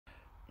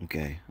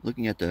Okay,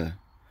 looking at the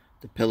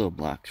pillow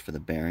blocks for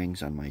the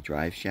bearings on my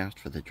drive shaft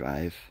for the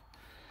drive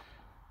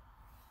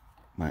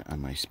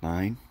on my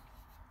spine.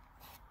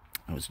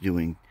 I was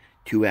doing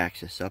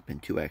 2-axis up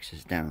and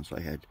 2-axis down, so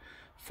I had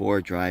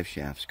 4 drive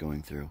shafts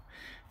going through.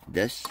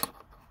 This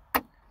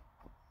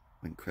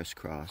went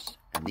crisscross,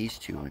 and these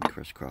 2 went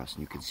crisscross,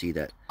 and you can see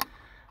that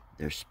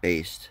they're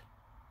spaced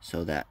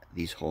so that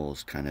these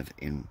holes kind of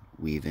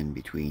weave in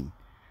between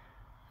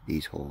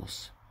these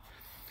holes.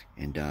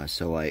 And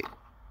so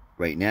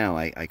right now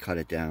I cut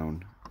it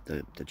down.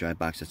 The drive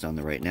box that's on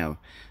there right now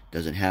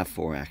doesn't have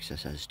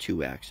 4-axis, has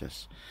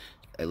 2-axis.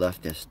 I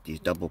left these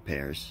double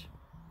pairs,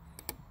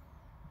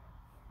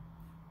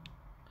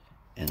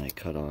 and I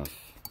cut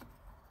off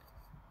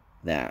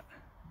that,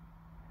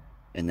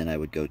 and then I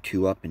would go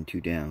 2 up and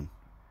 2 down.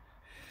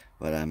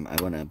 But I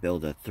want to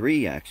build a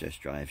 3-axis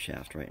drive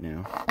shaft right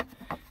now,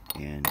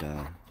 and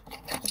I'm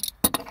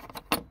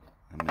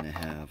going to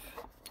have,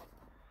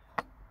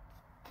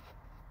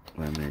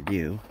 what I'm going to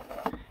do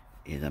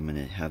is I'm going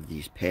to have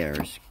these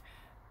pairs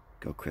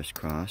go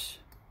crisscross,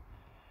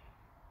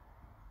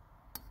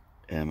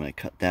 and I'm going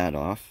to cut that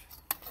off.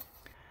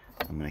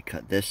 I'm going to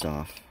cut this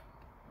off,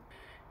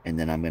 and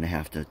then I'm going to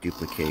have to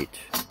duplicate.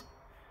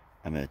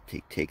 I'm going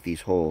to take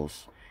these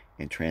holes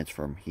and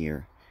transfer them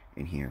here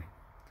and here,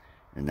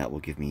 and that will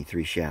give me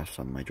 3 shafts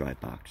on my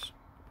drive box.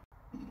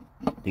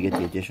 To get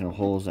the additional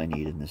holes I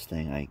need in this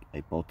thing,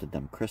 I bolted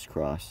them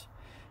crisscross,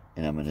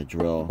 and I'm going to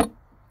drill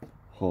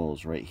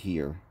holes right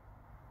here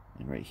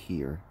and right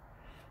here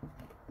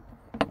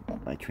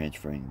by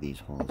transferring these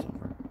holes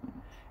over.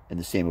 And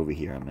the same over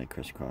here, I'm going to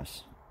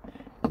crisscross.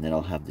 And then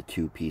I'll have the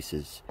 2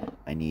 pieces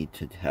I need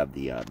to have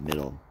the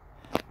middle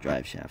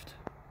drive shaft.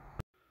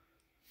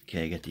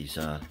 Okay, I got these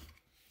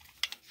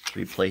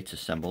 3 plates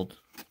assembled.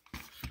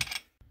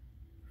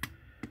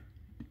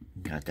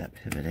 Got that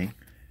pivoting.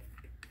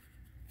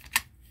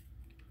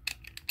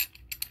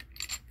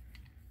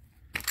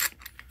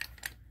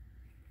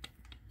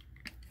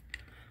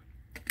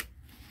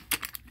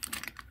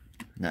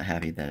 Not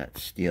happy that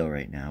it's steel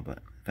right now, but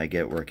if I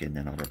get it working,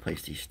 then I'll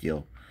replace these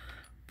steel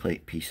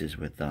plate pieces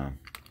with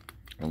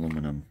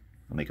aluminum.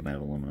 I'll make them out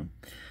of aluminum.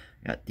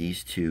 Got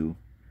these 2.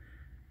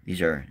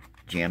 These are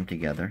jammed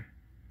together.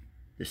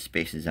 This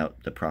spaces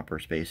out the proper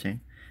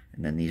spacing,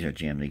 and then these are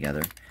jammed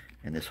together.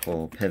 And this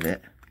whole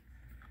pivot,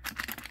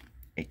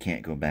 it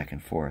can't go back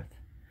and forth.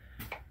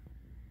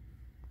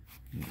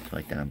 It's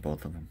like that on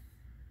both of them.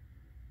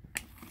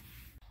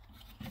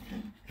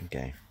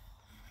 Okay.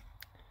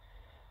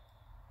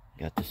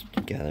 Got this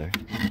together.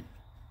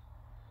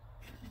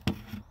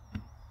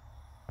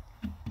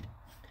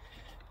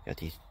 Got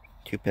these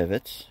 2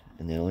 pivots,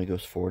 and it only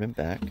goes forward and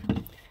back.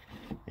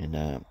 And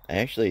I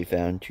actually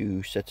found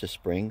 2 sets of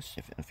springs.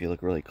 If you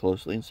look really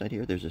closely inside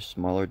here, there's a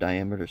smaller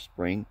diameter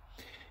spring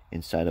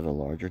inside of a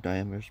larger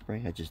diameter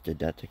spring. I just did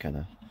that to kind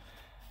of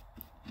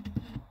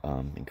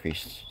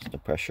increase the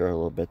pressure a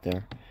little bit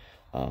there.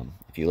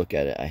 If you look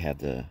at it, I have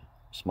the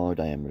smaller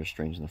diameter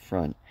strings in the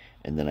front,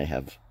 and then I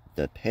have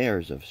the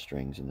pairs of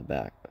strings in the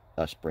back,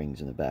 springs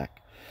in the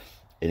back,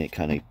 and it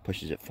kind of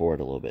pushes it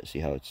forward a little bit. See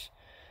how it's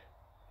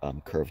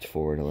curved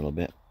forward a little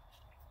bit?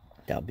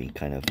 That'll be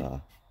kind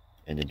of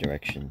in the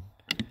direction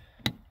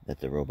that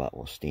the robot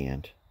will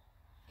stand.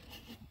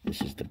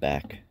 This is the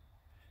back,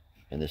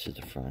 and this is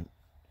the front.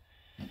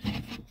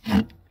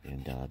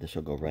 And this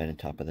will go right on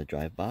top of the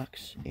drive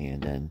box,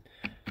 and then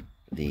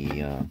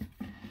the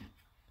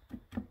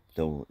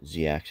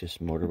Z-axis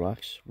motor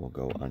box will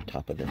go on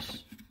top of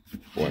this,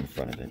 or in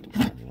front of it.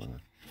 That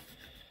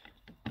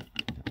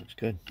looks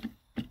good.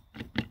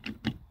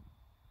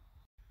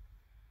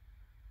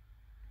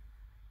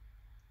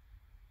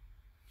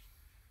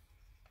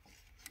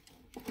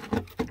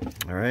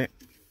 All right.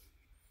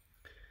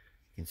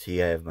 You can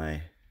see I have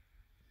my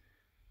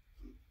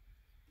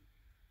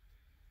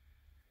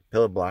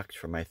pillow blocks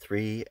for my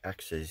 3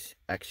 axes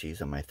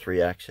on my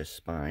 3-axis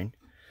spine.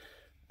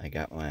 I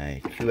got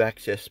my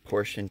 2-axis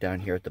portion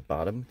down here at the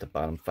bottom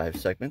 5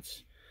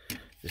 segments.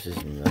 This is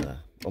in the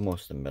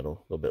almost the middle,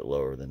 a little bit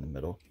lower than the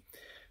middle.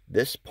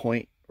 This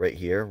point right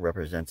here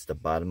represents the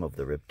bottom of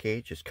the rib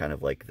cage. It's kind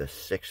of like the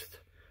 6th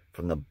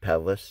from the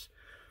pelvis.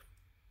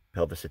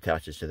 Pelvis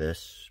attaches to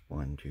this.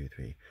 1, 2,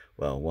 3.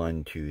 Well,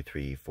 1, 2,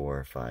 3,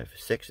 4, 5,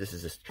 6.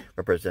 This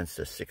represents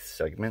the 6th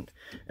segment,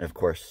 and of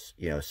course,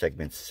 you know,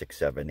 segments 6,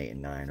 7, 8,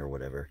 and 9, or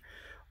whatever,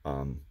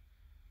 are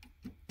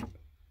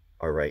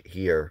right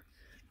here.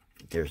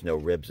 There's no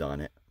ribs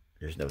on it.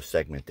 There's no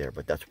segment there,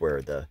 but that's where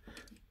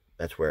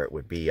it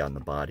would be on the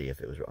body if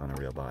it was on a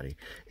real body.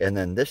 And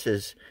then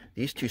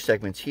these 2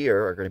 segments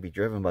here are going to be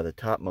driven by the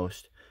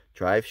topmost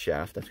drive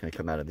shaft that's going to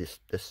come out of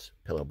this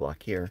pillow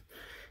block here.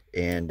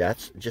 And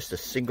that's just a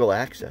single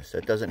axis.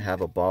 It doesn't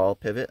have a ball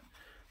pivot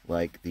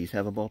like these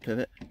have a ball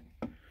pivot.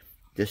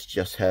 This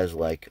just has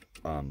like,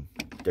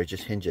 they're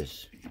just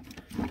hinges.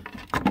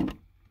 You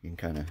can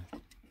kind of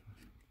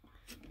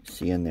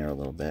see in there a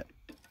little bit.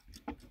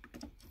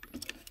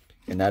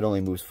 And that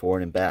only moves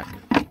forward and back.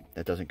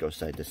 That doesn't go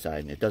side to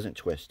side, and it doesn't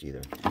twist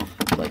either.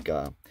 Like,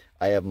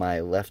 I have my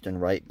left and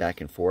right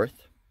back and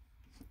forth.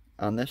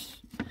 on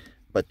this,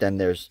 but then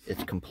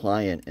it's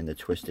compliant in the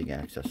twisting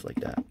axis like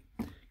that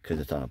because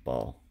it's on a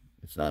ball.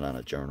 It's not on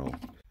a journal.